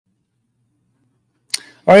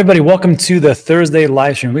All right, everybody, welcome to the Thursday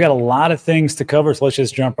live stream. We got a lot of things to cover, so let's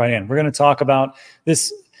just jump right in. We're going to talk about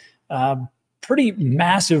this pretty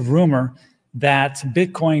massive rumor that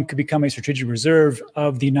Bitcoin could become a strategic reserve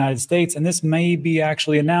of the United States, and this may be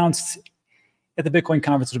actually announced at the Bitcoin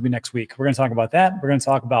conference, which will be next week. We're going to talk about that. We're going to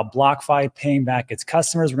talk about BlockFi paying back its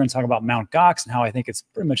customers. We're going to talk about Mt. Gox and how I think it's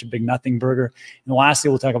pretty much a big nothing burger. And lastly,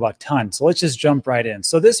 we'll talk about TON. So let's just jump right in.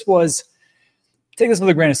 So this was, take this with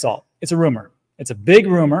a grain of salt. It's a rumor. It's a big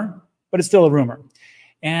rumor, but it's still a rumor.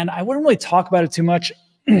 And I wouldn't really talk about it too much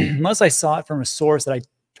unless I saw it from a source that I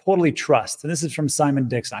totally trust. And this is from Simon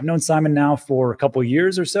Dixon. I've known Simon now for a couple of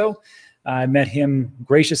years or so. I met him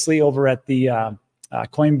graciously over at the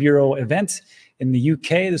Coin Bureau event in the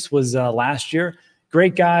UK. This was last year.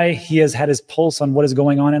 Great guy. He has had his pulse on what is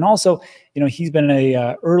going on. And also, you know, he's been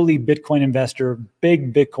a early Bitcoin investor,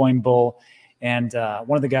 big Bitcoin bull, and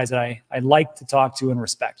one of the guys that I like to talk to and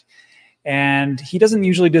respect. And he doesn't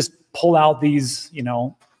usually just pull out these, you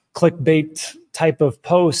know, clickbait type of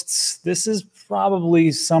posts. This is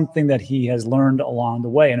probably something that he has learned along the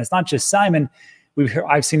way. And it's not just Simon.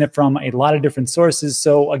 I've seen it from a lot of different sources.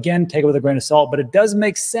 So again, take it with a grain of salt, but it does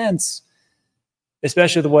make sense,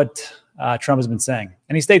 especially with what Trump has been saying.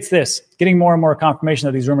 And he states this: getting more and more confirmation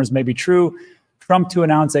that these rumors may be true. Trump to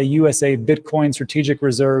announce a USA Bitcoin strategic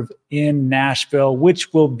reserve in Nashville,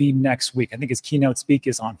 which will be next week. I think his keynote speak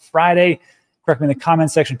is on Friday. Correct me in the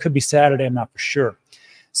comment section. Could be Saturday. I'm not for sure.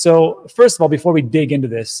 So first of all, before we dig into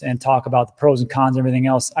this and talk about the pros and cons and everything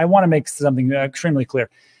else, I want to make something extremely clear.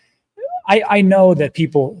 I know that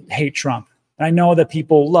people hate Trump. And I know that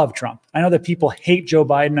people love Trump. I know that people hate Joe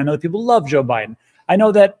Biden. I know that people love Joe Biden. I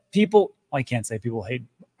know that people, well, I can't say people hate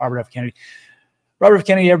Robert F. Kennedy. Robert F.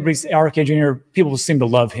 Kennedy, everybody's RFK Jr., people seem to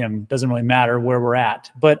love him. Doesn't really matter where we're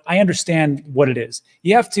at. But I understand what it is.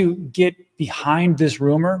 You have to get behind this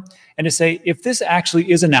rumor and to say, if this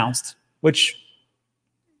actually is announced, which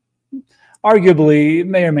arguably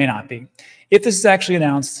may or may not be, if this is actually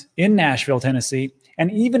announced in Nashville, Tennessee,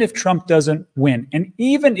 and even if Trump doesn't win, and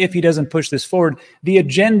even if he doesn't push this forward, the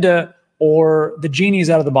agenda or the genie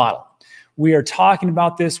is out of the bottle. We are talking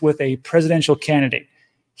about this with a presidential candidate.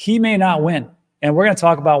 He may not win. And we're going to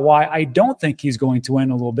talk about why I don't think he's going to win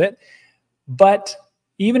a little bit. But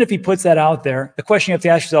even if he puts that out there, the question you have to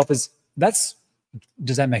ask yourself is,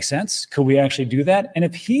 does that make sense? Could we actually do that? And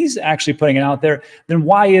if he's actually putting it out there, then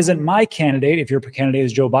why isn't my candidate, if your candidate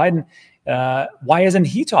is Joe Biden, why isn't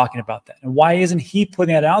he talking about that? And why isn't he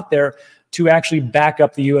putting that out there to actually back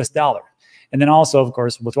up the US dollar? And then also, of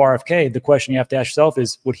course, with RFK, the question you have to ask yourself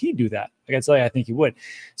is, would he do that? I got to tell you, I think he would.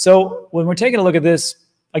 So when we're taking a look at this,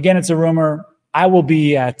 again, it's a rumor. I will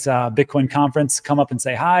be at Bitcoin conference. Come up and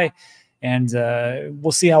say hi, and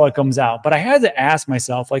we'll see how it comes out. But I had to ask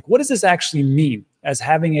myself, like, what does this actually mean as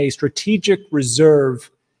having a strategic reserve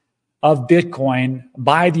of Bitcoin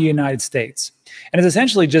by the United States? And it's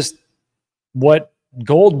essentially just what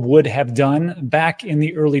gold would have done back in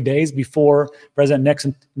the early days before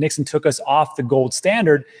President Nixon took us off the gold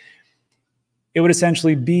standard. It would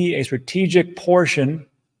essentially be a strategic portion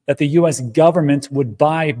that the US government would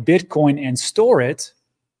buy Bitcoin and store it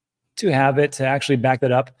to have it to actually back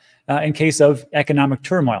that up in case of economic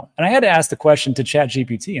turmoil. And I had to ask the question to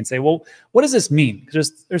ChatGPT and say, well, what does this mean?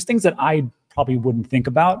 Because there's things that I probably wouldn't think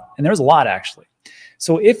about, and there's a lot actually.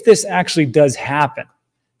 So if this actually does happen,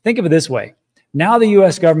 think of it this way. Now the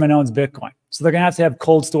US government owns Bitcoin, so they're going to have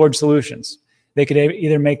cold storage solutions. They could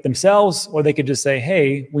either make themselves, or they could just say,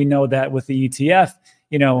 hey, we know that with the ETF,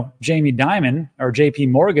 you know, Jamie Dimon or JP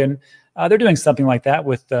Morgan, they're doing something like that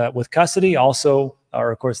with custody also,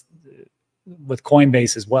 or of course, with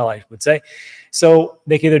Coinbase as well, I would say. So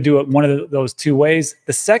they can either do it one of those two ways.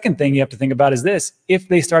 The second thing you have to think about is this: if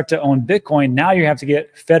they start to own Bitcoin, now you have to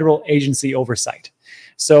get federal agency oversight.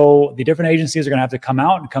 So the different agencies are going to have to come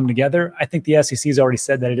out and come together. I think the SEC has already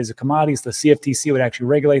said that it is a commodity. So the CFTC would actually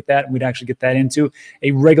regulate that, and we'd actually get that into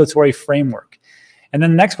a regulatory framework. And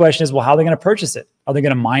then the next question is, well, how are they going to purchase it? Are they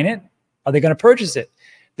going to mine it? Are they going to purchase it?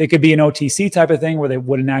 They could be an OTC type of thing where they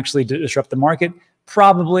wouldn't actually disrupt the market.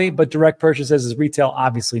 Probably, but direct purchases as retail,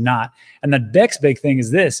 obviously not. And the next big thing is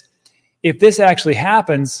this: if this actually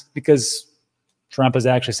happens, because Trump has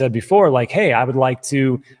actually said before, like, hey, I would like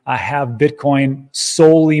to have Bitcoin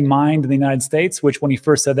solely mined in the United States, which when he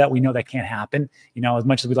first said that, we know that can't happen, you know, as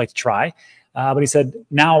much as we'd like to try. But he said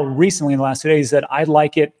now recently in the last 2 days, he said, I'd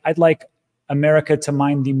like America to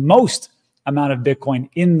mine the most amount of Bitcoin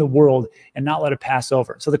in the world and not let it pass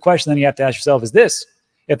over. So the question then you have to ask yourself is this: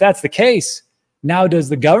 if that's the case, now does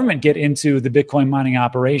the government get into the Bitcoin mining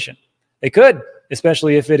operation? They could,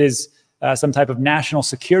 especially if it is some type of national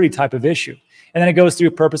security type of issue. And then it goes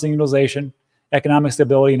through purpose and utilization. economic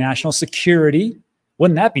stability, national security.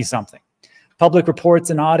 Wouldn't that be something? Public reports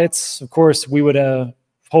and audits, of course, we would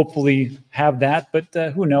hopefully have that,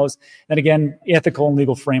 but who knows? Then again, ethical and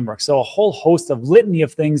legal framework. So a whole host of litany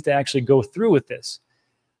of things to actually go through with this.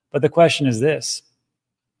 But the question is this: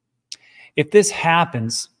 if this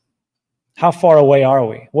happens, how far away are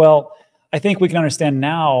we? Well, I think we can understand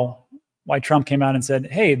now why Trump came out and said,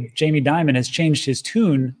 hey, Jamie Dimon has changed his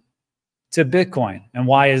tune to Bitcoin. And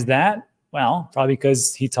why is that? Well, probably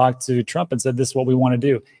because he talked to Trump and said, this is what we want to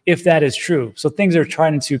do, if that is true. So things are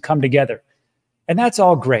trying to come together. And that's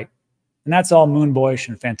all great. And that's all moon boyish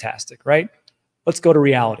and fantastic, right? Let's go to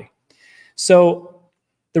reality. So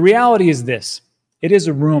the reality is this: it is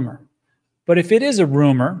a rumor. But if it is a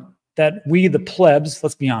rumor that we, the plebs,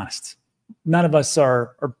 let's be honest, none of us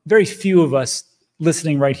are, or very few of us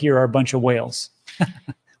listening right here are a bunch of whales.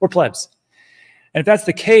 We're plebs. And if that's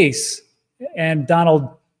the case, and Donald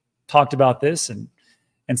talked about this and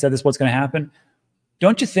said this is what's going to happen,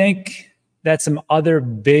 don't you think that some other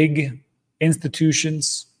big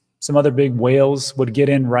institutions, some other big whales would get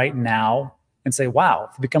in right now and say, wow,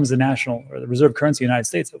 if it becomes the national or the reserve currency of the United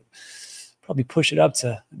States, it'll probably push it up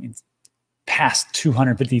to, I mean, past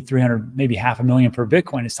 250, 300, maybe $500,000 per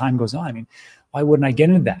Bitcoin as time goes on. I mean, why wouldn't I get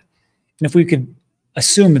into that? And if we could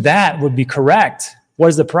assume that would be correct, what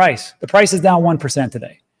is the price? The price is down 1%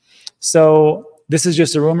 today. So this is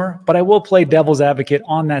just a rumor, but I will play devil's advocate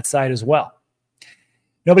on that side as well.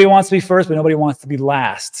 Nobody wants to be first, but nobody wants to be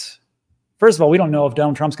last. First of all, we don't know if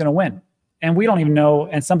Donald Trump's going to win. And we don't even know,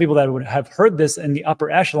 and some people that would have heard this in the upper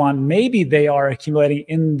echelon, maybe they are accumulating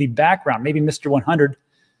in the background. Maybe Mr. 100,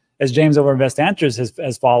 as James over Invest Answers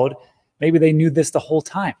has followed, maybe they knew this the whole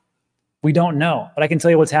time. We don't know. But I can tell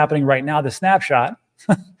you what's happening right now, the snapshot.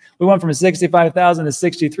 We went from 65,000 to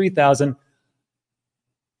 63,000.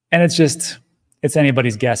 And it's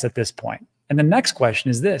anybody's guess at this point. And the next question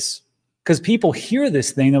is this, because people hear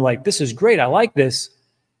this thing, they're like, this is great, I like this.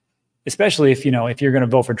 Especially if, if you're going to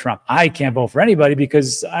vote for Trump. I can't vote for anybody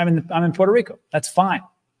because I'm in Puerto Rico. That's fine.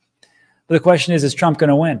 But the question is Trump going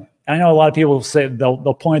to win? And I know a lot of people will say they'll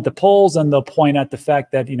point at the polls and they'll point at the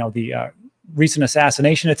fact that, the recent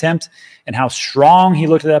assassination attempt and how strong he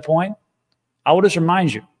looked at that point. I will just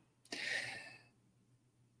remind you,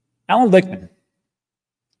 Alan Lichtman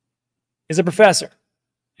is a professor,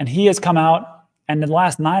 and he has come out, and the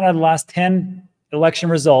last 9 out of the last 10 election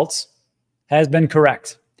results has been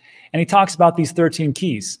correct. And he talks about these 13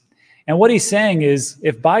 keys. And what he's saying is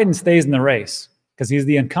if Biden stays in the race, because he's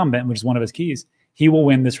the incumbent, which is one of his keys, he will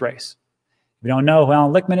win this race. If you don't know who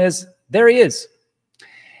Alan Lichtman is, there he is.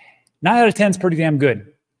 9 out of 10 is pretty damn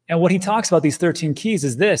good. And what he talks about these 13 keys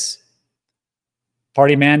is this: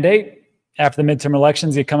 party mandate. After the midterm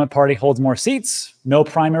elections, the incumbent party holds more seats. No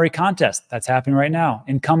primary contest. That's happening right now.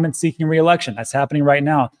 Incumbent seeking re-election. That's happening right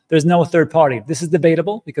now. There's no third party. This is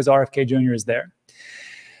debatable because RFK Jr. is there.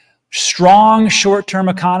 Strong short-term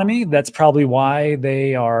economy. That's probably why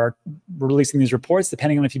they are releasing these reports,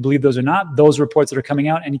 depending on if you believe those or not, those reports that are coming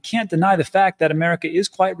out. And you can't deny the fact that America is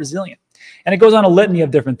quite resilient. And it goes on a litany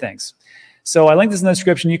of different things. So I linked this in the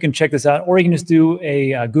description. You can check this out, or you can just do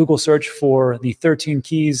a Google search for the 13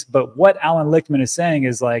 keys. But what Alan Lichtman is saying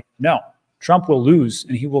is like, no, Trump will lose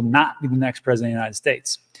and he will not be the next president of the United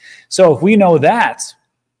States. So if we know that,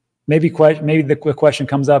 maybe the question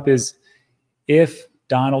comes up is, if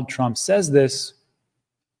Donald Trump says this,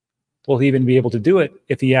 will he even be able to do it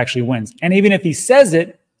if he actually wins? And even if he says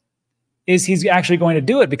it, is he's actually going to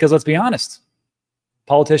do it? Because let's be honest,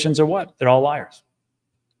 politicians are what? They're all liars.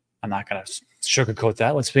 I'm not going to sugarcoat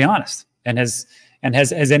that. Let's be honest. And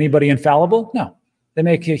has anybody infallible? No. They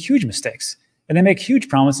make huge mistakes and they make huge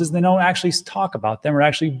promises. And they don't actually talk about them or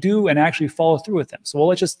actually do and actually follow through with them. So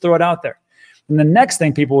let's just throw it out there. And the next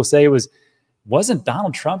thing people will say wasn't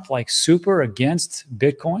Donald Trump like super against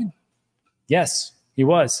Bitcoin? Yes, he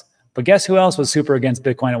was. But guess who else was super against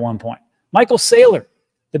Bitcoin at one point? Michael Saylor,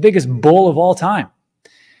 the biggest bull of all time.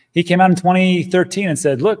 He came out in 2013 and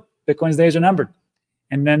said, look, Bitcoin's days are numbered.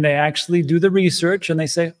 And then they actually do the research and they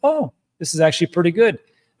say, oh, this is actually pretty good.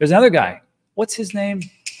 There's another guy. What's his name?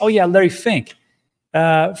 Oh, yeah, Larry Fink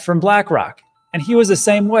from BlackRock. And he was the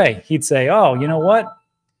same way. He'd say, oh, you know what?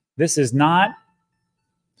 This is not,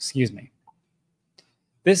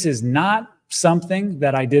 this is not something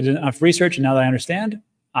that I did enough research. And now that I understand,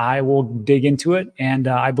 I will dig into it. And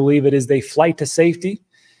I believe it is a flight to safety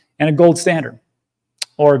and a gold standard.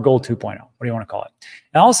 Or Gold 2.0, what do you want to call it?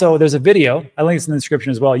 And also, there's a video, I link this in the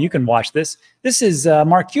description as well. You can watch this. This is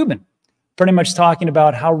Mark Cuban, pretty much talking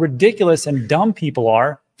about how ridiculous and dumb people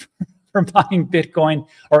are for buying Bitcoin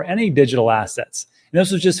or any digital assets. And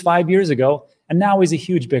this was just 5 years ago, and now he's a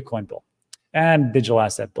huge Bitcoin bull. and digital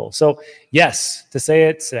asset bull. So yes, to say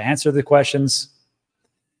it, to answer the questions,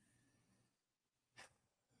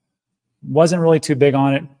 wasn't really too big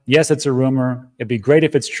on it. Yes, it's a rumor. It'd be great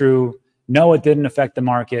if it's true. No, it didn't affect the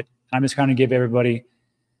market. I'm just trying to give everybody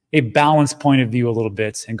a balanced point of view a little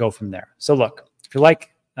bit and go from there. So look, if you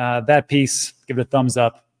like that piece, give it a thumbs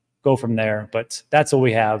up, go from there. But that's what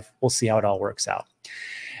we have. We'll see how it all works out.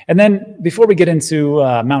 And then before we get into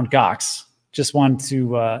Mt. Gox, just want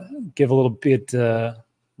to give a little bit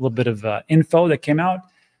of info that came out.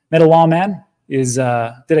 Metal Lawman did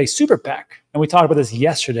a super PAC, and we talked about this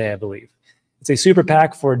yesterday, I believe. It's a super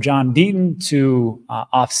PAC for John Deaton to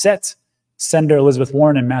offset Senator Elizabeth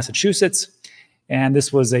Warren in Massachusetts, and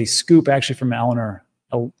this was a scoop actually from Eleanor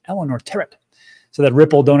Terrett. So that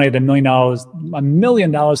Ripple donated $1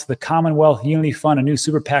 million to the Commonwealth Unity Fund, a new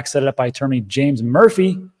super PAC set up by attorney James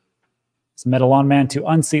Murphy. It's a Metal Lawman to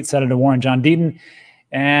unseat Senator Warren, John Deaton,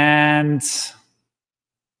 and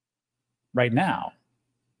right now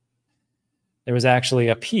there was actually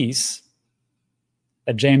a piece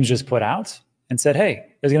that James just put out and said, hey,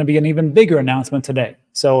 there's going to be an even bigger announcement today.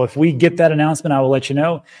 So if we get that announcement, I will let you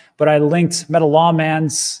know. But I linked Metal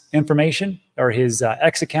Lawman's information, or his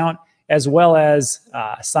X account, as well as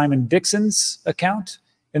Simon Dixon's account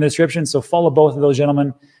in the description. So follow both of those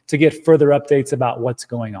gentlemen to get further updates about what's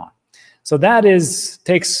going on. So that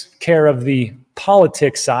takes care of the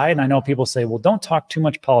politics side. And I know people say, well, don't talk too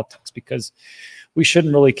much politics because we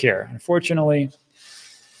shouldn't really care. Unfortunately,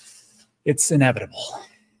 it's inevitable.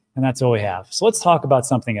 And that's all we have. So let's talk about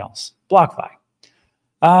something else. BlockFi.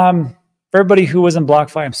 For everybody who was in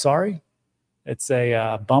BlockFi, I'm sorry. It's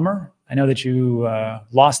a bummer. I know that you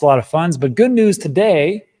lost a lot of funds, but good news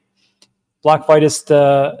today, BlockFi just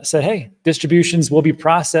said, hey, distributions will be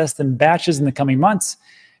processed in batches in the coming months,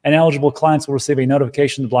 and eligible clients will receive a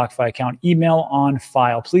notification to the BlockFi account email on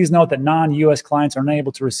file. Please note that non-US clients are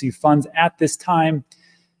unable to receive funds at this time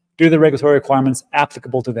due to the regulatory requirements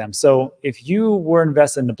applicable to them. So if you were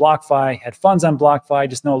invested into BlockFi, had funds on BlockFi,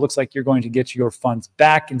 just know it looks like you're going to get your funds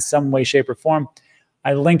back in some way, shape, or form.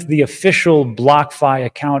 I linked the official BlockFi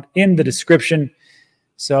account in the description,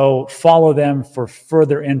 so follow them for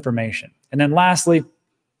further information. And then lastly,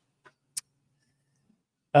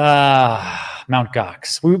 Mt.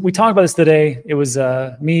 Gox. We talked about this today. It was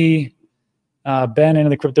me, Ben into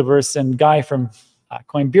the Cryptoverse, and Guy from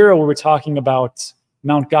Coin Bureau. We were talking about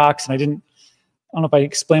Mt. Gox, and I don't know if I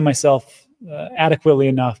explained myself adequately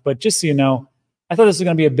enough, but just so you know, I thought this was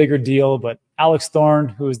going to be a bigger deal, but Alex Thorne,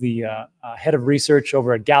 who is the head of research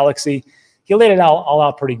over at Galaxy, he laid it all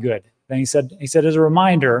out pretty good. Then he said, as a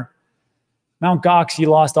reminder, Mt. Gox, you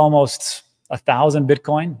lost almost 1,000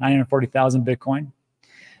 Bitcoin, 940,000 Bitcoin,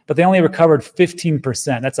 but they only recovered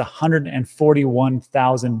 15%. That's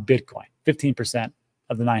 141,000 Bitcoin, 15%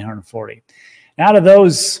 of the 940. And out of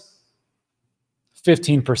those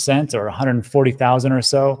 15% or 140,000 or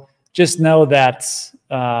so, just know that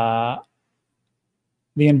the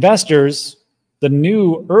investors, the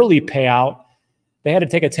new early payout, they had to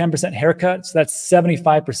take a 10% haircut. So that's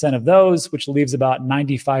 75% of those, which leaves about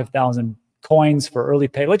 95,000 coins for early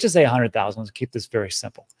pay. Let's just say 100,000. Let's keep this very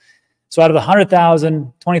simple. So out of the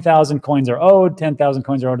 100,000, 20,000 coins are owed, 10,000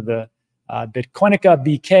 coins are owed to the Bitcoinica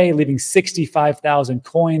BK, leaving 65,000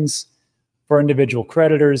 coins for individual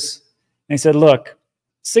creditors. And he said, look,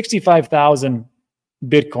 65,000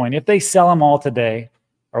 Bitcoin, if they sell them all today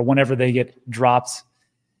or whenever they get dropped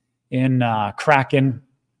in Kraken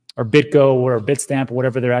or BitGo or Bitstamp or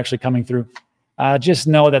whatever they're actually coming through, just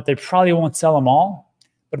know that they probably won't sell them all.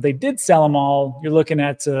 But if they did sell them all, you're looking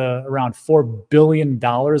at around $4 billion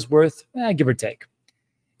worth, give or take.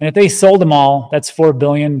 And if they sold them all, that's $4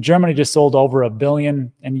 billion. Germany just sold over $1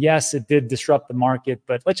 billion. And yes, it did disrupt the market,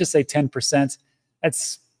 but let's just say 10%.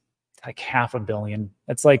 That's like $500 million.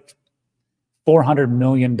 That's like $400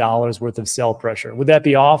 million worth of sell pressure. Would that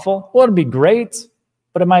be awful? Well, it'd be great,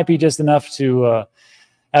 but it might be just enough to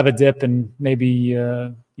have a dip, and maybe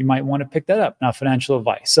you might want to pick that up. Not financial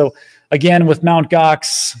advice. So again, with Mt.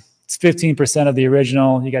 Gox, it's 15% of the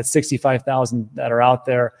original. You got 65,000 that are out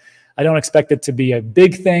there. I don't expect it to be a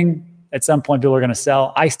big thing. At some point, people are going to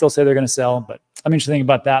sell. I still say they're going to sell, but I'm interested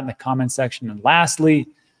about that in the comment section. And lastly,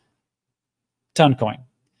 Toncoin.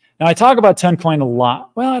 Now, I talk about Toncoin a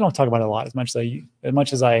lot. Well, I don't talk about it a lot as much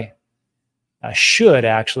as I should,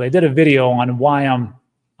 actually. I did a video on why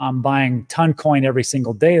I'm buying Toncoin every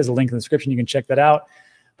single day. There's a link in the description. You can check that out.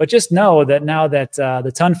 But just know that now that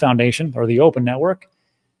the Ton Foundation, or the Open Network,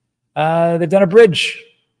 they've done a bridge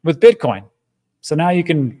with Bitcoin. So now you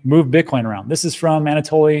can move Bitcoin around. This is from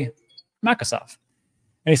Anatoly Makasov.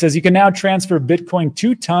 And he says, you can now transfer Bitcoin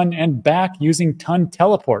to Ton and back using Ton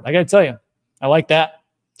Teleport. I got to tell you, I like that.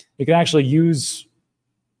 You can actually use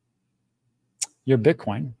your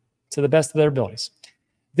Bitcoin to the best of their abilities.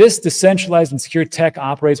 This decentralized and secure tech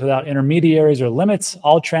operates without intermediaries or limits.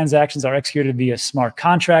 All transactions are executed via smart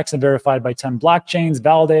contracts and verified by ton blockchains,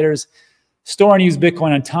 validators. Store and use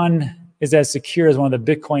Bitcoin on Ton is as secure as one of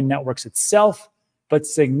the Bitcoin networks itself, but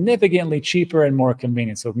significantly cheaper and more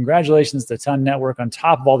convenient. So congratulations to Ton Network on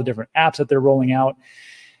top of all the different apps that they're rolling out,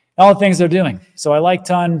 all the things they're doing. So I like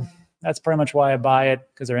Ton. That's pretty much why I buy it,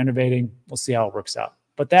 because they're innovating. We'll see how it works out.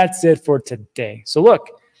 But that's it for today. So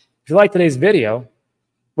look, if you like today's video,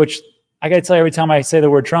 which I got to tell you, every time I say the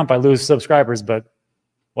word Trump, I lose subscribers, but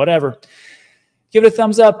whatever. Give it a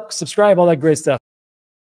thumbs up, subscribe, all that great stuff.